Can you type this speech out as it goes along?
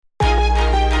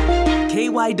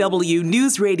KYW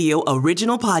News Radio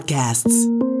original podcasts.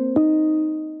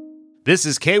 This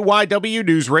is KYW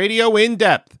News Radio In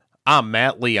Depth. I'm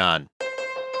Matt Leon.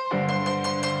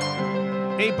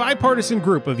 A bipartisan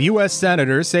group of U.S.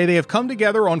 senators say they have come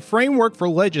together on framework for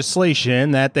legislation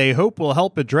that they hope will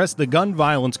help address the gun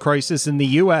violence crisis in the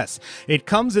U.S. It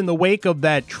comes in the wake of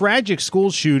that tragic school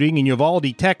shooting in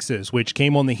Uvalde, Texas, which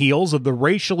came on the heels of the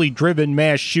racially driven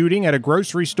mass shooting at a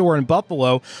grocery store in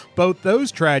Buffalo. Both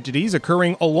those tragedies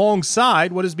occurring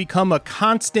alongside what has become a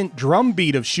constant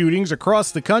drumbeat of shootings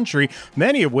across the country,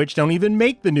 many of which don't even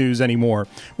make the news anymore.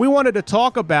 We wanted to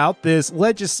talk about this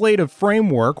legislative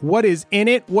framework, what is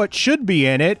in it, what should be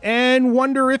in it, and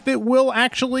wonder if it will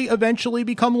actually eventually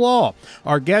become law.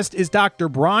 Our guest is Dr.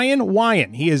 Brian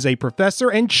Wyan. He is a professor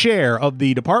and chair of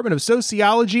the Department of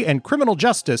Sociology and Criminal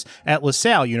Justice at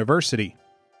LaSalle University.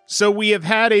 So we have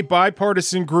had a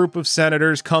bipartisan group of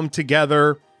senators come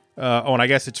together on, I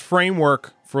guess it's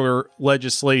framework for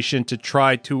legislation to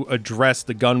try to address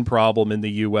the gun problem in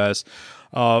the U.S.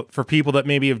 For people that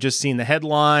maybe have just seen the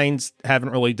headlines,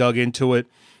 haven't really dug into it,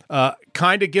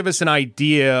 kind of give us an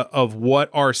idea of what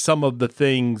are some of the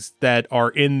things that are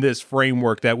in this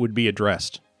framework that would be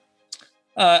addressed.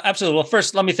 Absolutely. Well,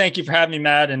 first, let me thank you for having me,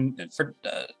 Matt, and for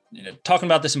talking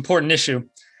about this important issue.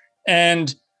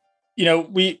 And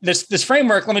this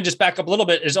framework, let me just back up a little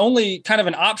bit, is only kind of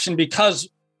an option because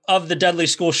of the deadly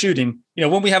school shooting.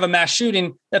 When we have a mass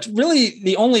shooting, that's really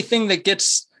the only thing that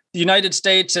gets the United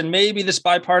States and maybe this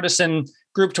bipartisan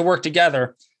group to work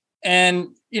together.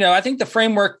 And I think the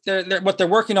framework, what they're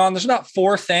working on, there's about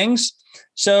four things.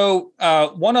 So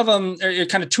one of them, or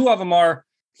kind of two of them, are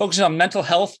focusing on mental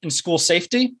health and school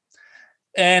safety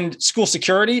and school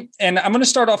security. And I'm going to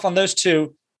start off on those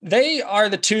two. They are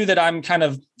the two that I'm kind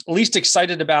of least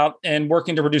excited about in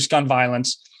working to reduce gun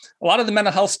violence. A lot of the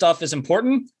mental health stuff is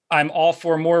important. I'm all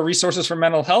for more resources for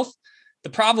mental health. The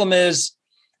problem is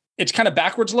it's kind of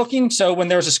backwards looking. So when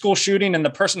there's a school shooting and the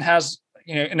person has,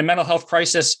 in a mental health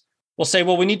crisis, we'll say,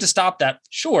 well, we need to stop that.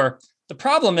 Sure. The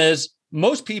problem is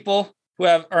most people who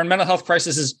are in mental health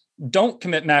crises don't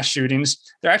commit mass shootings.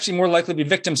 They're actually more likely to be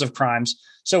victims of crimes.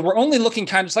 So we're only looking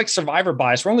it's like survivor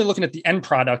bias. We're only looking at the end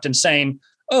product and saying,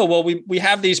 oh, well, we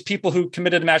have these people who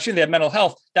committed a mass shooting. They have mental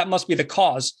health. That must be the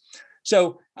cause.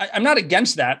 So I'm not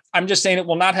against that. I'm just saying it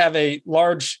will not have a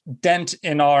large dent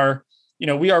in our,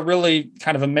 we are really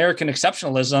kind of American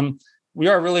exceptionalism. We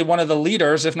are really one of the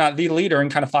leaders, if not the leader, in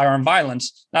kind of firearm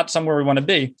violence, not somewhere we want to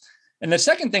be. And the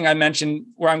second thing I mentioned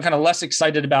where I'm kind of less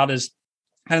excited about is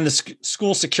kind of the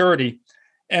school security.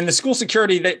 And the school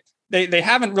security, they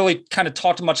haven't really kind of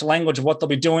talked much language of what they'll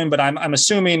be doing, but I'm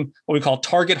assuming what we call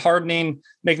target hardening,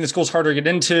 making the schools harder to get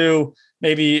into,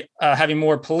 maybe having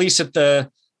more police at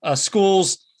the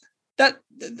schools.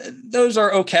 Those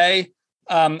are okay.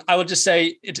 I would just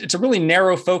say it's a really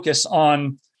narrow focus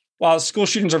on, while school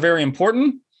shootings are very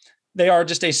important, they are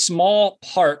just a small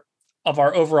part of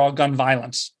our overall gun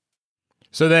violence.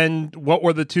 So then what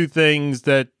were the two things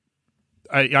that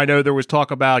I know there was talk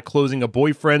about closing a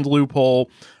boyfriend loophole,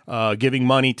 giving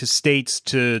money to states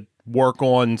to work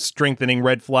on strengthening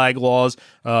red flag laws.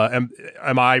 Am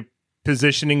I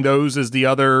positioning those as the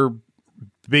other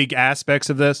big aspects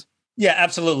of this? Yeah,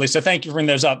 absolutely. So thank you for bringing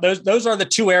those up. Those are the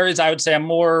two areas I would say I'm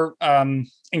more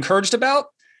encouraged about.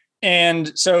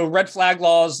 And so red flag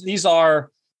laws, these are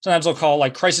sometimes we'll call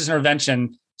like crisis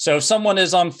intervention. So if someone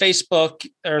is on Facebook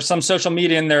or some social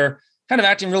media and they're kind of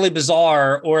acting really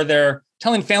bizarre, or they're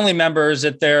telling family members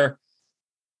that they're,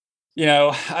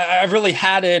 I've really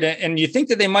had it. And you think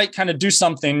that they might kind of do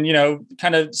something,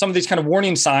 kind of some of these kind of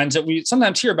warning signs that we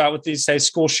sometimes hear about with these, say,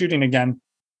 school shooting again.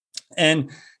 And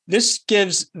this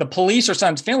gives the police or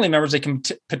sometimes family members, they can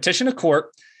petition a court,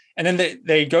 and then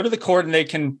they go to the court and they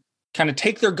can kind of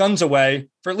take their guns away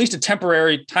for at least a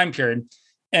temporary time period.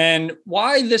 And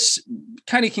why this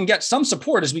kind of can get some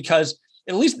support is because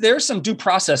at least there's some due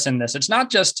process in this. It's not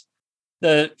just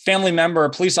the family member or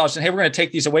police officer saying, hey, we're going to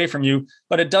take these away from you,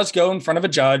 but it does go in front of a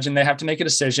judge and they have to make a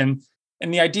decision.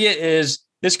 And the idea is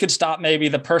this could stop maybe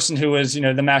the person who is,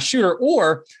 the mass shooter,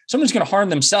 or someone's going to harm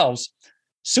themselves.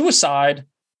 Suicide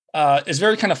is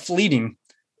very kind of fleeting.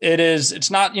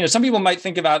 It's not, some people might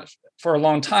think about it for a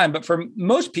long time, but for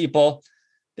most people,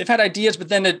 they've had ideas, but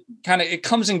then it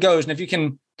comes and goes. And if you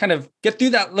can kind of get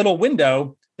through that little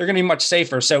window, they're going to be much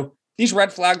safer. So these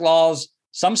red flag laws,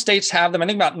 some states have them. I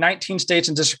think about 19 states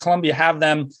in District of Columbia have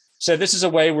them. So this is a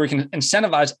way where we can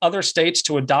incentivize other states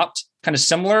to adopt kind of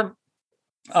similar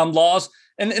laws.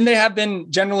 And they have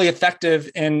been generally effective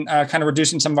in kind of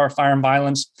reducing some of our firearm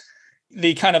violence.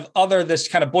 The kind of this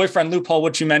kind of boyfriend loophole,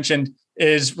 which you mentioned,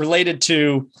 is related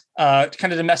to kind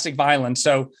of domestic violence.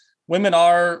 So women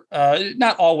are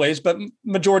not always, but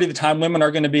majority of the time, women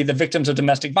are going to be the victims of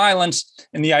domestic violence.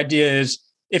 And the idea is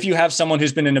if you have someone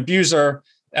who's been an abuser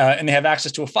and they have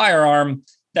access to a firearm,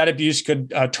 that abuse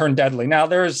could turn deadly. Now,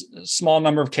 there's a small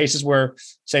number of cases where,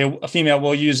 say, a female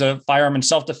will use a firearm in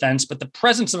self-defense, but the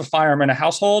presence of a firearm in a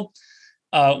household,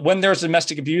 when there's a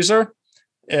domestic abuser,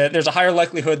 there's a higher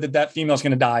likelihood that that female is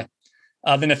going to die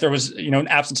than if there was, an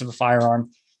absence of a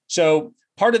firearm. So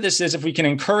part of this is if we can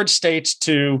encourage states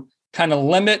to kind of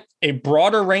limit a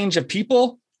broader range of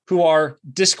people who are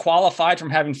disqualified from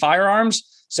having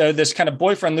firearms. So this kind of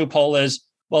boyfriend loophole is,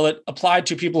 well, it applied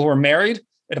to people who are married.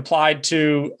 It applied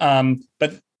to,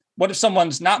 but what if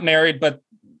someone's not married, but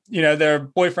their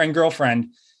boyfriend,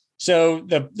 girlfriend? So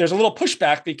there's a little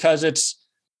pushback because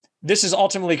this is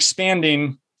ultimately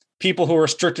expanding people who are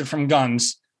restricted from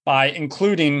guns by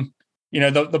including,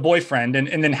 the boyfriend,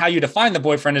 and then how you define the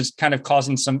boyfriend is kind of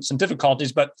causing some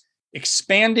difficulties. But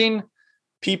expanding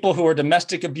people who are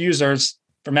domestic abusers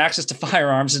from access to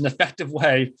firearms is an effective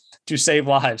way to save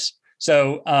lives.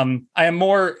 So I am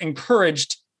more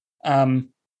encouraged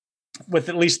with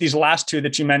at least these last two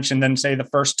that you mentioned than, say, the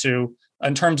first two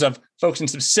in terms of focusing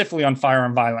specifically on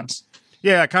firearm violence.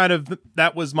 Yeah,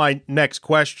 that was my next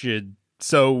question.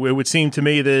 So it would seem to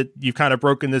me that you've kind of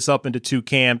broken this up into two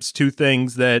camps, two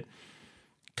things that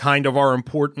kind of are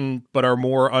important, but are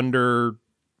more under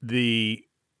the,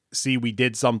 see, we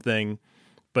did something,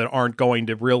 but aren't going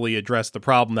to really address the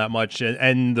problem that much.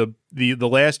 And the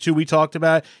last two we talked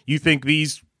about, you think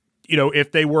these,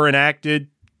 if they were enacted,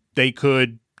 they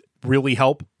could really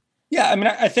help? Yeah, I mean,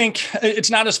 I think it's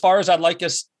not as far as I'd like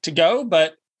us to go,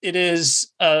 but it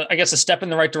is, I guess, a step in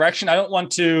the right direction. I don't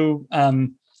want to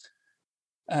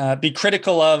be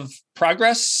critical of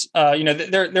progress.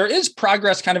 There is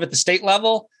progress kind of at the state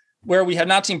level where we have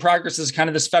not seen progress as kind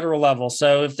of this federal level.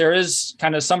 So if there is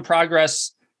kind of some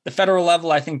progress, the federal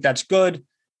level, I think that's good.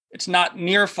 It's not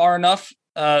near far enough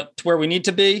to where we need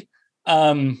to be.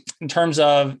 In terms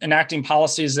of enacting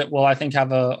policies that will, I think,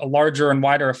 have a larger and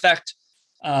wider effect.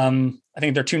 I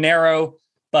think they're too narrow,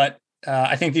 but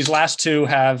I think these last two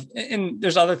have, and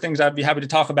there's other things I'd be happy to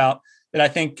talk about that I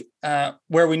think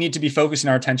where we need to be focusing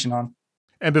our attention on.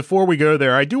 And before we go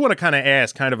there, I do want to kind of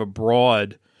ask kind of a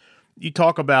broad, you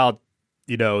talk about,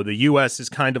 the U.S. is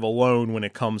kind of alone when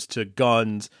it comes to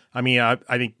guns. I mean,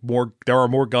 I think there are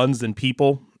more guns than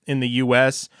people in the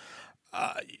U.S.,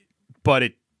 but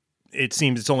it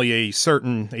seems it's only a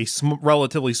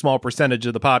relatively small percentage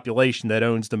of the population that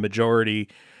owns the majority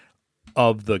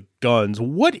of the guns.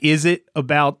 What is it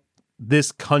about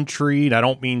this country? And I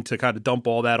don't mean to kind of dump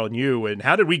all that on you and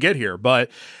how did we get here, but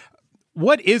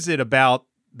what is it about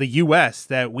the U.S.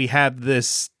 that we have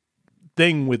this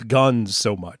thing with guns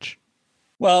so much?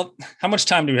 Well, how much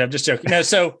time do we have? Just joking.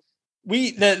 So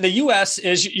the U.S.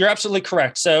 is, you're absolutely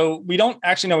correct. So we don't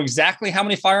actually know exactly how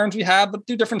many firearms we have, but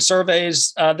through different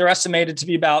surveys, they're estimated to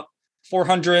be about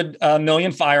 400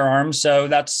 million firearms. So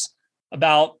that's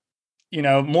about,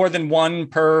 more than one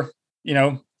per,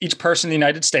 each person in the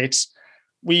United States.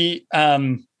 We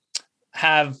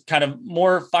have kind of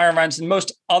more firearms than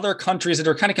most other countries that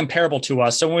are kind of comparable to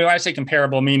us. So when I say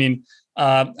comparable, meaning,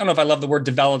 I don't know if I love the word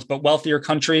developed, but wealthier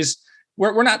countries.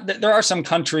 We're not, there are some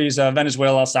countries,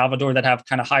 Venezuela, El Salvador, that have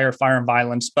kind of higher firearm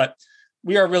violence, but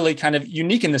we are really kind of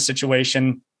unique in this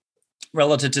situation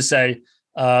relative to, say,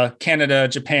 Canada,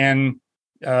 Japan,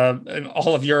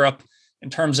 all of Europe in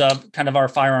terms of kind of our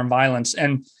firearm violence.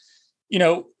 And,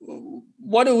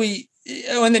 what do we,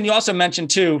 and then you also mentioned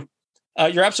too,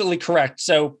 you're absolutely correct.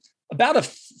 So about a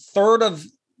third of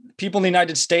people in the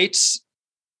United States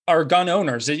are gun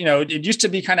owners. It used to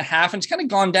be kind of half, and it's kind of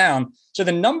gone down. So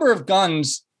the number of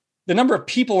guns, the number of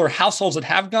people or households that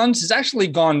have guns has actually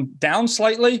gone down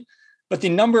slightly, but the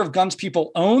number of guns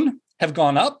people own have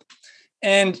gone up.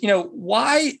 And,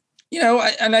 why,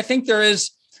 and I think there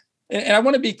is, and I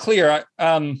want to be clear,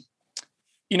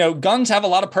 guns have a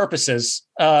lot of purposes.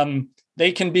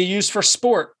 They can be used for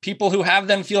sport. People who have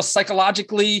them feel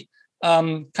psychologically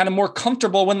kind of more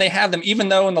comfortable when they have them, even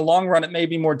though in the long run it may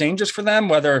be more dangerous for them,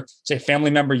 whether, say, a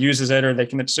family member uses it or they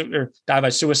commit or die by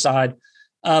suicide.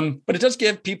 But it does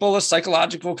give people a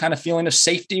psychological kind of feeling of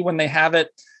safety when they have it.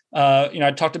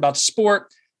 I talked about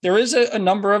sport. There is a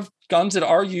number of guns that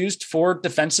are used for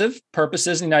defensive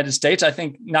purposes in the United States. I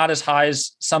think not as high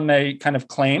as some may kind of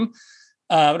claim.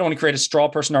 I don't want to create a straw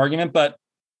person argument, but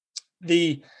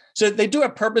so they do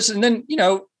have purpose. And then,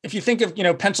 if you think of,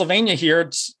 Pennsylvania here,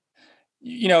 it's,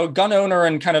 gun owner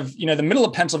and kind of, the middle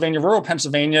of Pennsylvania, rural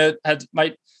Pennsylvania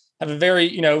might have a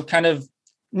very, kind of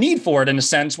need for it in a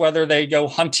sense, whether they go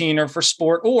hunting or for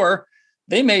sport, or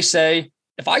they may say,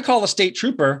 if I call a state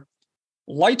trooper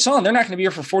lights on, they're not going to be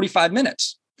here for 45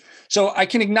 minutes. So I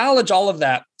can acknowledge all of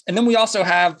that. And then we also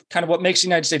have kind of what makes the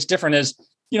United States different is,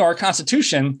 our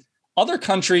Constitution. Other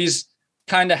countries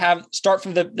kind of start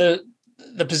from the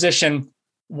position,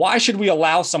 why should we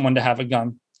allow someone to have a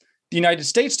gun? The United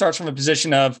States starts from a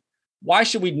position of, why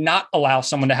should we not allow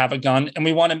someone to have a gun? And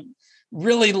we want to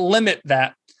really limit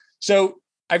that. So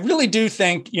I really do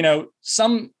think,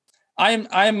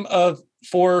 I'm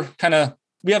for kind of,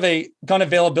 we have a gun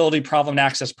availability problem and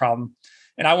access problem,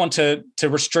 and I want to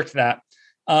restrict that.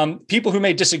 People who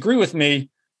may disagree with me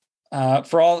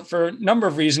for a number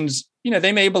of reasons,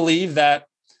 they may believe that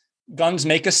guns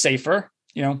make us safer.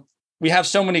 We have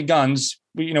so many guns.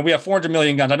 We have 400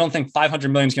 million guns. I don't think 500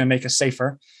 million is going to make us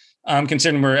safer,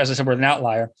 considering we're an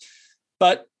outlier.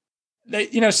 But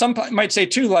some might say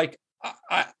too, like,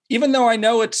 even though I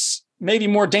know it's maybe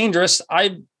more dangerous,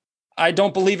 I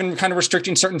don't believe in kind of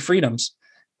restricting certain freedoms.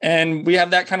 And we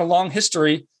have that kind of long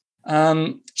history.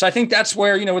 So I think that's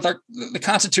where, with the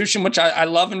Constitution, which I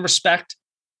love and respect,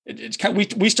 it's kind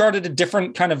of, we started a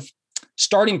different kind of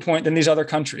starting point than these other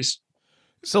countries.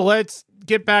 So let's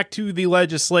get back to the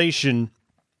legislation.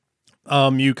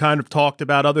 You kind of talked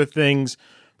about other things.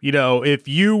 If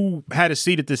you had a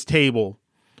seat at this table,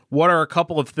 what are a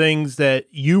couple of things that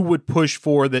you would push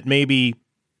for that maybe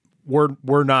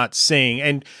we're not seeing?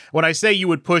 And when I say you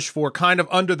would push for, kind of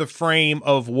under the frame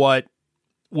of what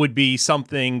would be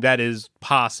something that is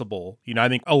possible. I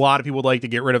think a lot of people would like to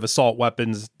get rid of assault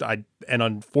weapons, and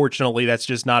unfortunately, that's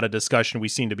just not a discussion we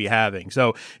seem to be having.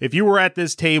 So if you were at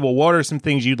this table, what are some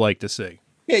things you'd like to see?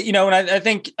 Yeah, and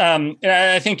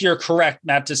I think you're correct,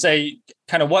 Matt, to say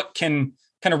kind of what can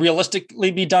kind of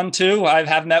realistically be done too. I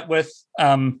have met with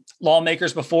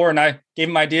lawmakers before, and I gave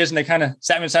them ideas, and they kind of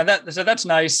sat me aside. They said, "That's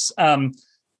nice.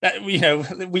 That we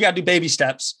got to do baby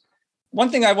steps." One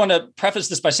thing I want to preface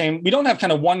this by saying, we don't have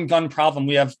kind of one gun problem.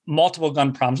 We have multiple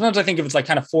gun problems. Sometimes I think of it's like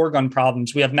kind of 4 gun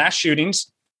problems. We have mass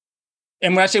shootings.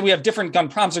 And when I say we have different gun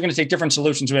problems, they're going to take different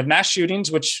solutions. We have mass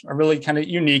shootings, which are really kind of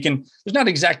unique. And there's not an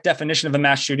exact definition of a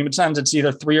mass shooting, but sometimes it's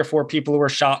either 3 or 4 people who are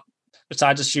shot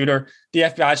besides a shooter. The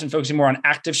FBI has been focusing more on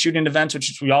active shooting events,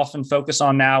 which we often focus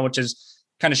on now, which is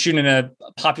kind of shooting in a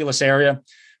populous area.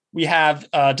 We have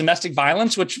domestic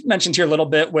violence, which mentioned here a little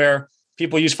bit, where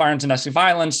people use firearms in domestic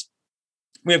violence.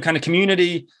 We have kind of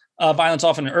community violence,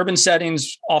 often in urban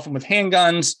settings, often with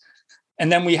handguns.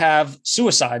 And then we have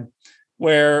suicide,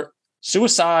 where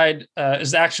suicide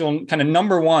is the actual kind of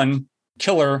number one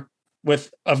killer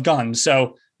of guns.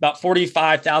 So about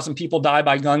 45,000 people died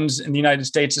by guns in the United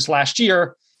States this last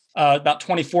year. About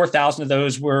 24,000 of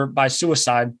those were by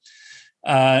suicide,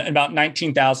 and about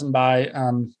 19,000 by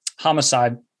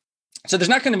homicide. So there's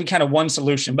not going to be kind of one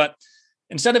solution, but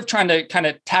instead of trying to kind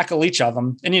of tackle each of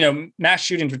them, and, mass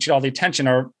shootings, which get all the attention,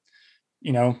 are,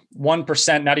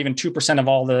 1%, not even 2% of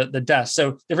all the deaths.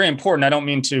 So they're very important. I don't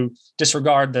mean to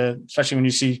disregard especially when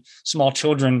you see small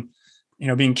children,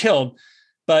 being killed.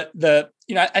 But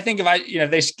I think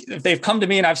if they've come to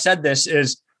me and I've said this,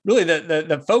 is really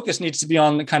the focus needs to be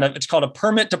on the kind of, it's called a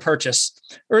permit to purchase,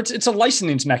 or it's a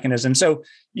licensing mechanism. So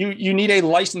you need a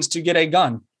license to get a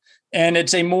gun. And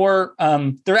it's a more,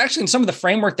 they're actually in some of the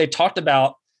framework they talked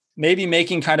about, maybe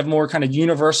making kind of more kind of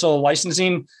universal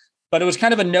licensing, but it was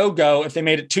kind of a no-go if they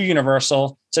made it too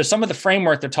universal. So some of the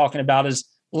framework they're talking about is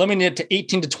limiting it to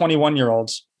 18 to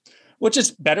 21-year-olds, which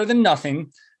is better than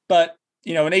nothing. But,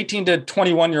 an 18 to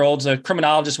 21-year-olds, a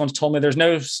criminologist once told me there's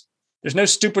no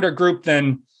stupider group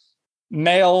than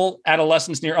male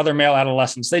adolescents near other male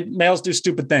adolescents. Males do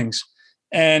stupid things.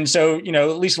 And so,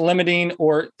 at least limiting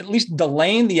or at least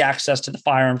delaying the access to the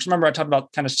firearms. Remember, I talked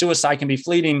about kind of suicide can be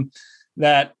fleeting,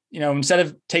 that, instead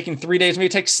of taking 3 days, maybe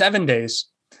it takes 7 days.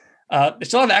 They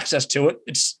still have access to it.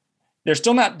 They're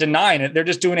still not denying it. They're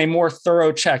just doing a more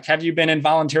thorough check. Have you been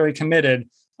involuntarily committed?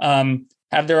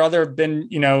 Have there been,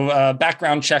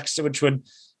 background checks which would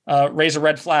raise a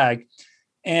red flag?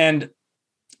 And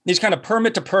these kind of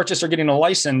permit to purchase or getting a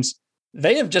license,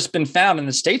 they have just been found in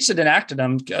the states that enacted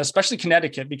them, especially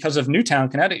Connecticut, because of Newtown,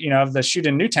 Connecticut, of the shoot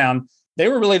in Newtown. They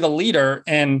were really the leader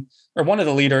or one of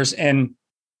the leaders in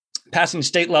passing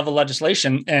state level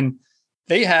legislation. And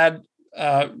they had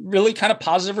really kind of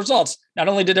positive results. Not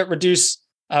only did it reduce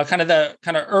kind of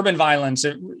urban violence,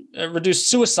 it reduced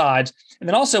suicides. And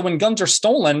then also when guns are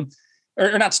stolen,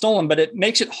 or not stolen, but it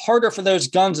makes it harder for those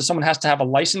guns, if someone has to have a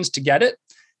license to get it,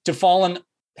 to fall in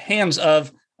hands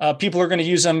of people who are going to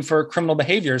use them for criminal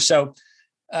behavior. So,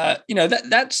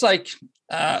 that's like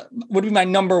would be my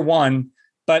number one,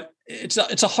 but it's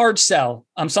a hard sell.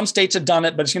 Some states have done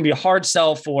it, but it's going to be a hard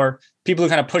sell for people who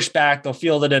kind of push back. They'll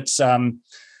feel that it's,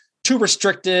 too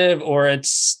restrictive, or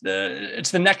it's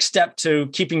the next step to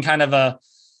keeping kind of a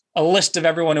list of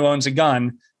everyone who owns a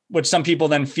gun, which some people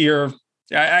then fear.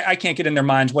 I can't get in their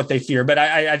minds what they fear, but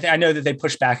I know that they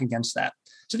push back against that.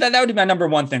 So that would be my number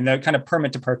one thing, the kind of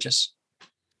permit to purchase.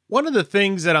 One of the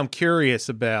things that I'm curious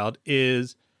about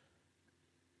is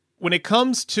when it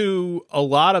comes to a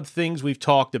lot of things we've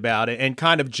talked about and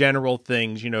kind of general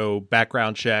things,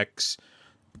 background checks,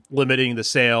 limiting the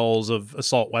sales of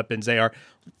assault weapons,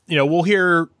 we'll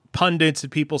hear pundits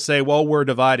and people say, well, we're a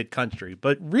divided country.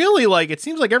 But really, it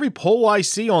seems like every poll I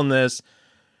see on this,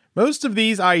 most of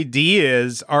these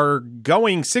ideas are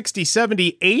going 60,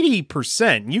 70,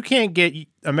 80%. You can't get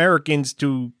Americans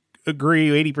to agree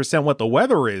 80% what the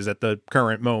weather is at the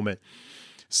current moment.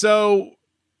 So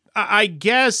I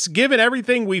guess given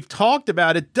everything we've talked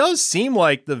about, it does seem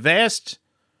like the vast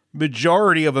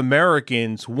majority of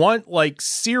Americans want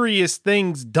serious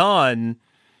things done,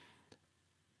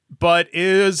 but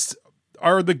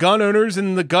are the gun owners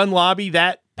and the gun lobby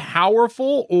that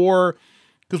powerful? Or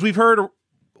because we've heard a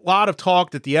lot of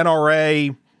talk that the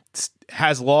NRA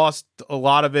has lost a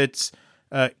lot of its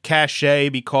cachet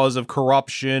because of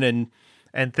corruption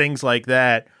and things like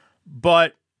that.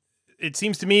 But it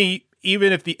seems to me,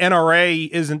 even if the NRA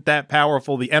isn't that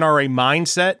powerful, the NRA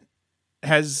mindset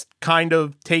has kind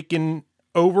of taken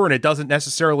over, and it doesn't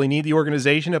necessarily need the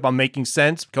organization, if I'm making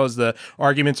sense, because the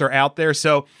arguments are out there.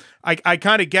 So I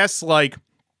kind of guess, why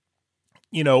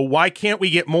can't we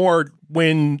get more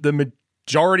when the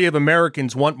majority of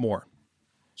Americans want more?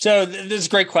 So this is a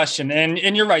great question.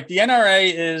 And you're right. The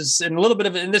NRA is in a little bit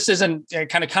of, and this isn't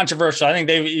kind of controversial. I think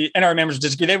NRA members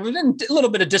disagree. They were in a little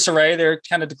bit of disarray. They're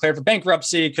kind of declared for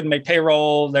bankruptcy, couldn't make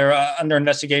payroll. They're under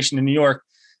investigation in New York.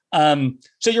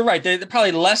 So you're right. They're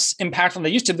probably less impactful than they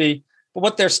used to be, but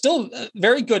what they're still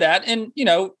very good at, and,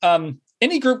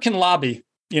 any group can lobby.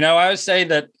 I always say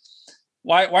that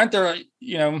why aren't there,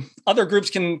 other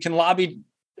groups can lobby?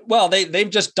 Well,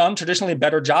 they've just done traditionally a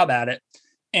better job at it.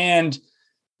 And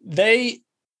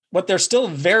what they're still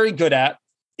very good at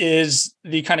is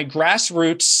the kind of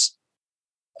grassroots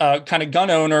kind of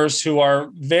gun owners who are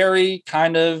very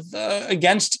kind of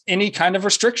against any kind of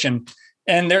restriction.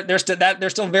 And they're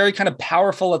still very kind of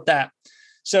powerful at that.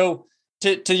 So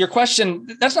to your question,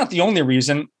 that's not the only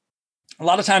reason. A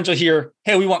lot of times you'll hear,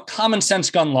 hey, we want common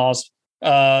sense gun laws.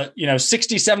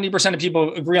 60, 70% of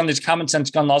people agree on these common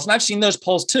sense gun laws. And I've seen those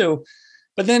polls too.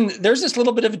 But then there's this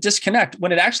little bit of a disconnect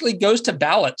when it actually goes to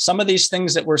ballot. Some of these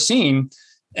things that we're seeing,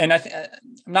 and I'm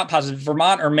not positive,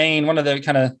 Vermont or Maine, one of the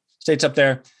kind of states up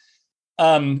there,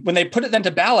 when they put it then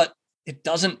to ballot, it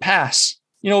doesn't pass.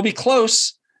 It'll be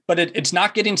close, but it's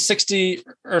not getting 60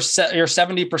 or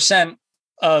 70%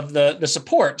 of the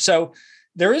support. So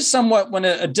there is somewhat when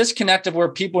a disconnect of where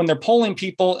people, when they're polling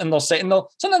people, and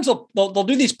sometimes they'll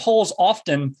do these polls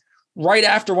often right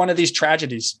after one of these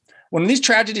tragedies. When these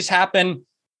tragedies happen,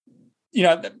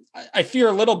 I fear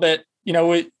a little bit,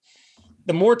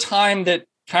 the more time that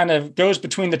kind of goes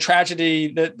between the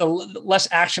tragedy, the less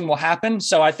action will happen.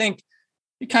 So I think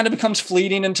it kind of becomes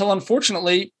fleeting until,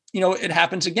 unfortunately, it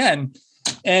happens again.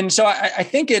 And so I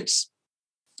think it's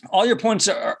all your points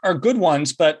are good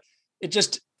ones, but it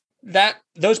just that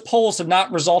those polls have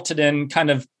not resulted in kind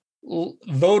of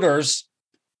voters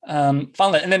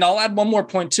finally. And then I'll add one more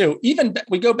point too. Even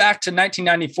we go back to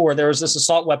 1994, there was this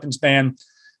assault weapons ban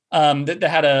that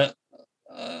had a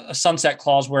sunset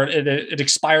clause where it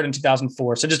expired in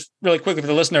 2004. So just really quickly for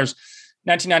the listeners,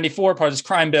 1994, part of this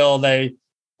crime bill, they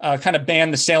kind of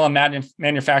banned the sale and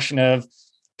manufacturing of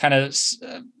kind of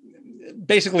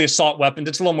basically assault weapons.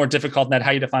 It's a little more difficult than that, how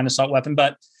you define assault weapon,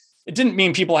 but it didn't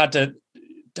mean people had to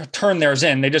turn theirs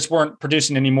in. They just weren't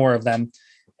producing any more of them.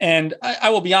 And I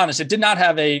will be honest, it did not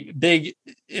have a big,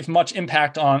 if much,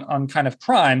 impact on kind of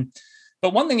crime.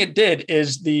 But one thing it did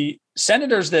is the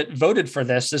senators that voted for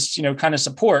this kind of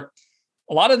support,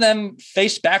 a lot of them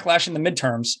faced backlash in the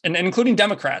midterms, and including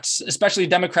Democrats, especially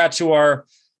Democrats who are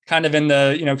kind of in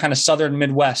the, kind of Southern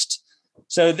Midwest.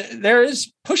 So there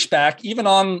is pushback even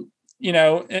on,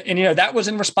 that was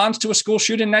in response to a school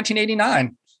shooting in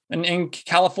 1989 in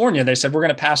California. They said, we're going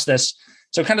to pass this.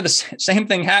 So kind of the same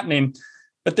thing happening.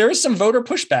 But there is some voter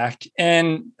pushback,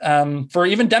 and for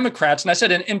even Democrats, and I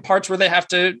said in parts where they have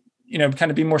to,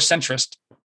 kind of be more centrist.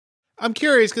 I'm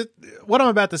curious because what I'm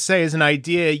about to say is an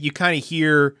idea you kind of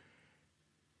hear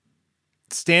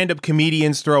stand-up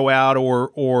comedians throw out,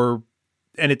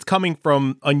 and it's coming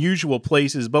from unusual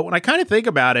places. But when I kind of think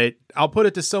about it, I'll put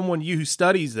it to someone who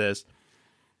studies this.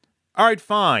 All right,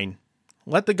 fine.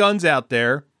 Let the guns out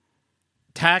there.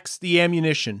 Tax the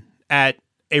ammunition at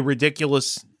a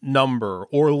ridiculous number,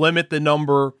 or limit the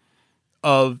number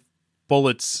of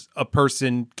bullets a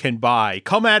person can buy.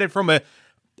 Come at it from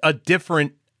a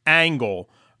different angle.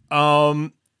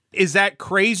 Is that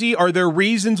crazy? Are there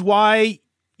reasons why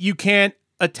you can't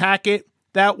attack it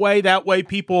that way? That way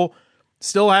people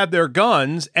still have their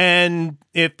guns, and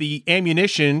if the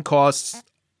ammunition costs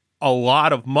a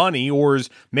lot of money or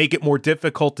make it more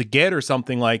difficult to get or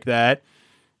something like that,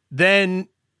 then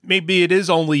maybe it is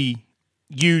only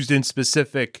used in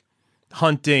specific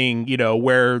hunting,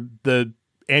 where the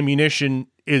ammunition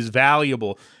is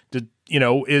valuable.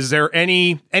 Is there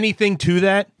anything to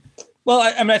that? Well,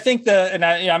 I think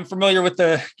I'm familiar with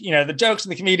the jokes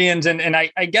and the comedians, and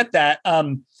I get that.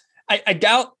 I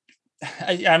doubt.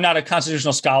 I'm not a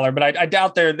constitutional scholar, but I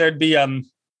doubt there'd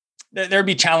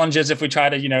be challenges if we try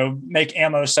to make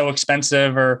ammo so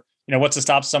expensive, or what's to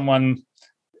stop someone.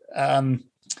 I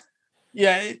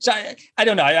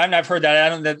don't know. I've heard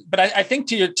that. But I think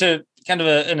to kind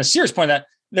of in a serious point that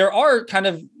there are kind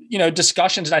of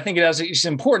discussions, and I think it's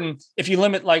important if you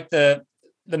limit like the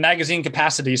magazine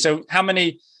capacity. So how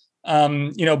many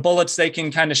bullets they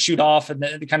can kind of shoot off, and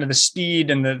the kind of the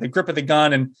speed and the grip of the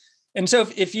gun, and so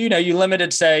if you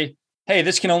limited, say, hey,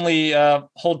 this can only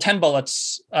hold 10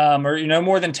 bullets, or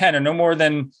more than 10, or no more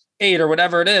than 8, or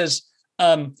whatever it is.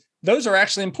 Those are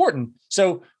actually important.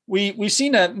 So we've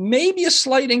seen maybe a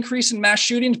slight increase in mass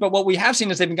shootings, but what we have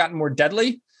seen is they've gotten more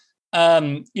deadly.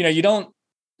 You don't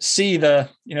see the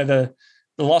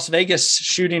Las Vegas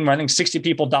shooting where I think 60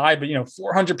 people died, but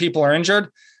 400 people are injured.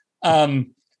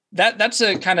 That's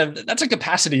a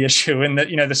capacity issue, and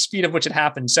the speed of which it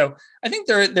happens. So I think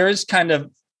there is kind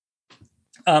of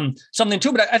something to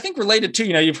it, but I think related to,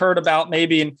 you've heard about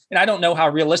maybe, and I don't know how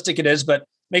realistic it is, but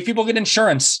make people get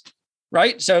insurance,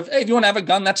 right? So if you want to have a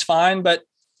gun, that's fine, but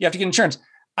you have to get insurance.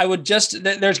 I would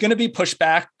there's going to be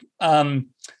pushback.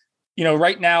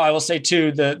 Right now I will say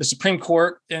too, the Supreme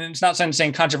Court, and it's not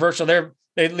saying controversial,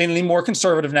 they lean more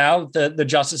conservative now. The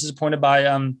justice is appointed by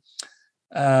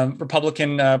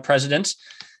Republican presidents,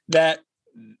 that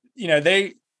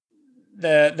the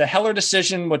Heller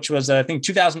decision, which was I think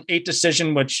 2008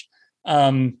 decision, which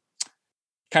kind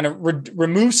of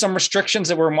removed some restrictions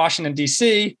that were in Washington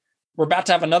D.C. We're about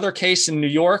to have another case in New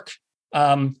York,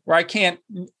 where I can't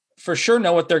for sure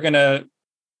know what they're going to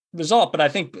result, but I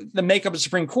think the makeup of the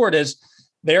Supreme Court is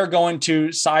they're going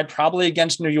to side probably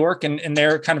against New York and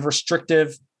their kind of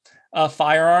restrictive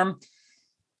firearm.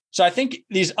 So I think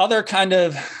these other kind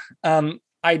of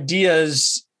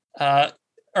ideas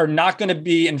are not going to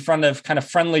be in front of kind of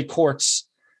friendly courts.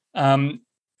 And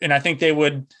I think they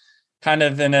would kind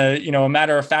of in a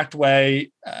matter of fact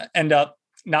way end up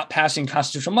not passing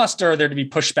constitutional muster, or there to be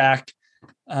pushback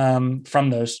from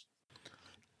those.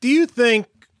 Do you think,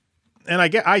 and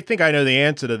I think I know the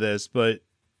answer to this, but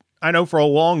I know for a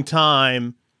long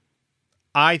time,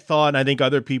 I thought, and I think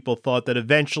other people thought, that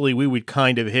eventually we would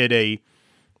kind of hit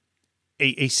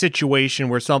a situation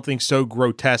where something so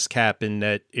grotesque happened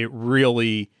that it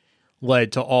really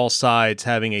led to all sides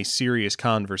having a serious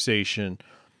conversation.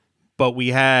 But we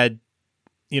had,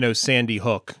 Sandy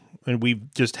Hook, and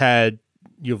we've just had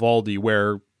Uvalde,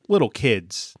 where little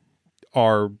kids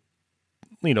are,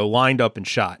 lined up and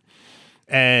shot.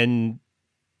 And,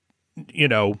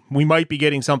 we might be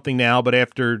getting something now, but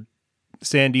after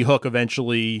Sandy Hook,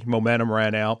 eventually momentum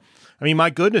ran out. I mean,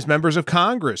 my goodness, members of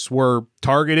Congress were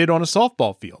targeted on a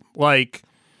softball field.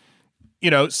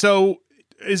 So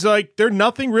is there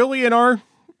nothing really in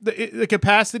the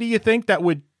capacity, you think, that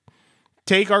would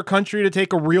take our country to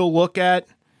take a real look at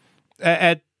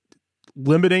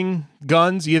limiting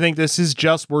guns? You think this is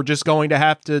we're just going to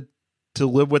have to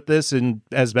live with this and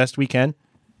as best we can?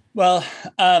 Well,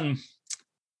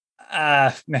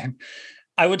 man,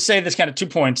 I would say this kind of 2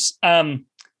 points.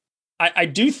 I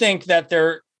do think that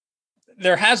there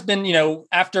has been,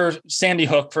 after Sandy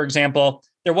Hook, for example,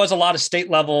 there was a lot of state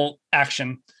level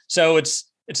action. So it's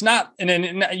not,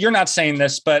 and you're not saying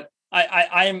this, but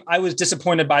I was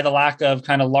disappointed by the lack of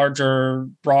kind of larger,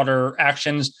 broader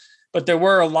actions, but there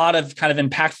were a lot of kind of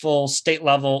impactful state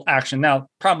level action. Now,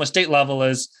 problem with state level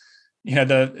is,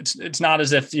 it's not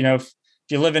as if, if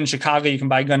you live in Chicago, you can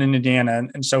buy a gun in Indiana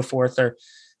and so forth.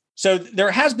 So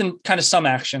there has been kind of some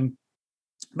action,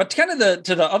 but kind of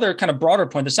to the other kind of broader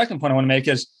point, the second point I want to make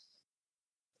is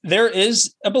there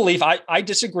is a belief, I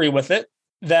disagree with it,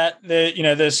 that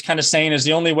this kind of saying is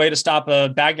the only way to stop a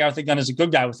bad guy with a gun is a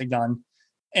good guy with a gun.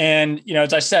 And,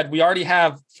 as I said, we already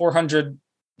have 400,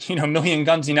 million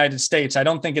guns in the United States. I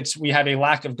don't think we have a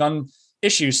lack of gun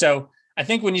issue. So I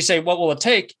think when you say, what will it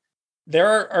take?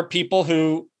 There are people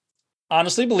who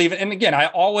honestly believe it. And again,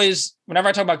 whenever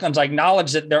I talk about guns, I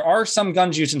acknowledge that there are some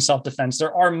guns used in self-defense.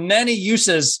 There are many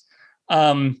uses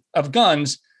of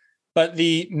guns, but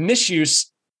the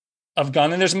misuse of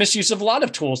gun, and there's misuse of a lot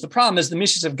of tools. The problem is the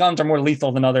misuse of guns are more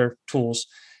lethal than other tools.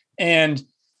 And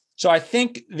so I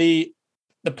think the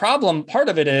problem, part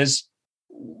of it is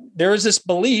there is this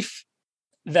belief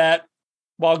that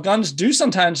while guns do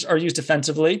sometimes are used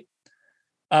offensively,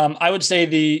 I would say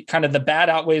the bad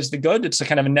outweighs the good. It's a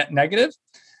kind of a net negative.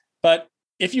 But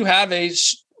if you have a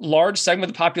large segment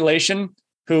of the population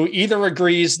who either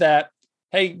agrees that,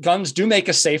 hey, guns do make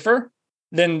us safer,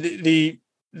 then they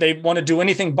want to do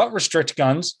anything but restrict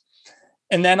guns.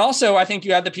 And then also, I think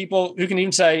you have the people who can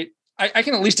even say, I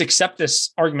can at least accept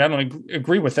this argument. I don't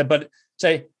agree with it, but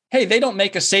say, hey, they don't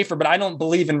make us safer, but I don't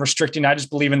believe in restricting. I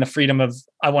just believe in the freedom of,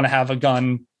 I want to have a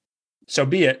gun, so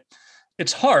be it.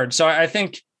 It's hard. So I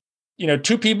think,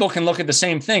 two people can look at the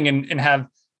same thing and have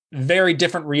very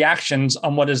different reactions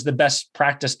on what is the best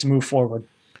practice to move forward.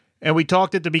 And we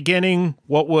talked at the beginning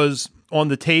what was on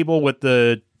the table with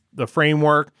the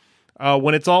framework.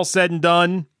 When it's all said and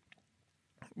done,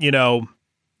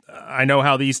 I know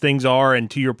how these things are.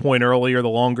 And to your point earlier, the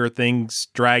longer things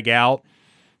drag out,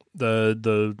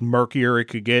 the murkier it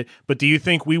could get. But do you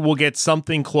think we will get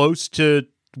something close to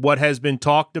what has been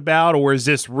talked about, or is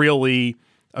this really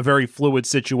a very fluid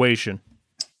situation?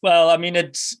 Well, I mean,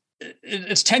 it's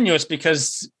tenuous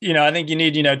because, I think you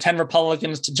need, 10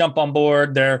 Republicans to jump on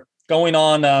board. They're going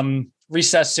on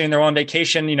recess soon. They're on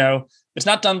vacation. It's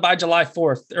not done by July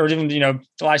 4th or even,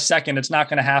 July 2nd. It's not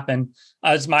going to happen,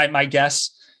 is my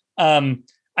guess.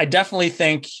 I definitely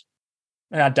think,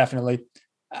 not definitely,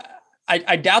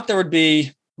 I doubt there would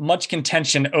be much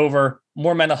contention over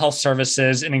more mental health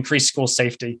services and increased school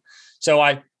safety. So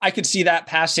I could see that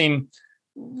passing,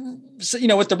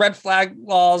 with the red flag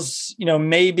laws,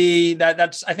 maybe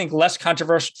that's, I think, less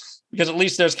controversial because at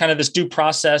least there's kind of this due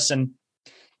process. And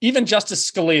even Justice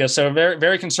Scalia, so a very,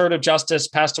 very conservative justice,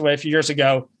 passed away a few years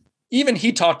ago. Even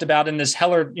he talked about in this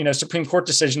Heller, Supreme Court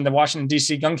decision, the Washington,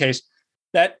 D.C. gun case,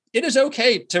 that it is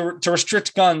okay to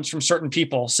restrict guns from certain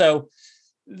people. So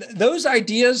those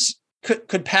ideas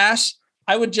could pass.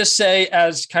 I would just say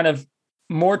as kind of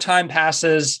more time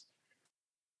passes,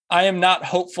 I am not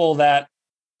hopeful that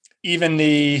even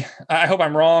I hope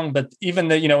I'm wrong, but even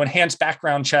the, enhanced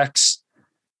background checks,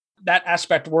 that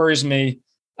aspect worries me.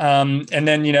 And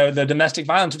then, the domestic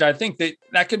violence, which I think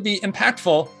that could be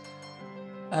impactful.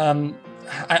 I'm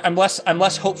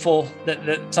less hopeful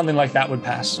that something like that would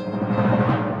pass.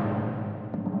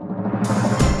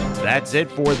 That's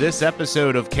it for this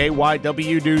episode of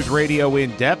KYW News Radio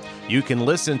In Depth. You can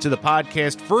listen to the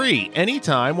podcast free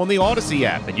anytime on the Odyssey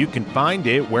app, and you can find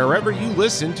it wherever you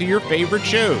listen to your favorite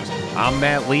shows. I'm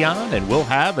Matt Leon, and we'll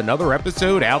have another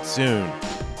episode out soon.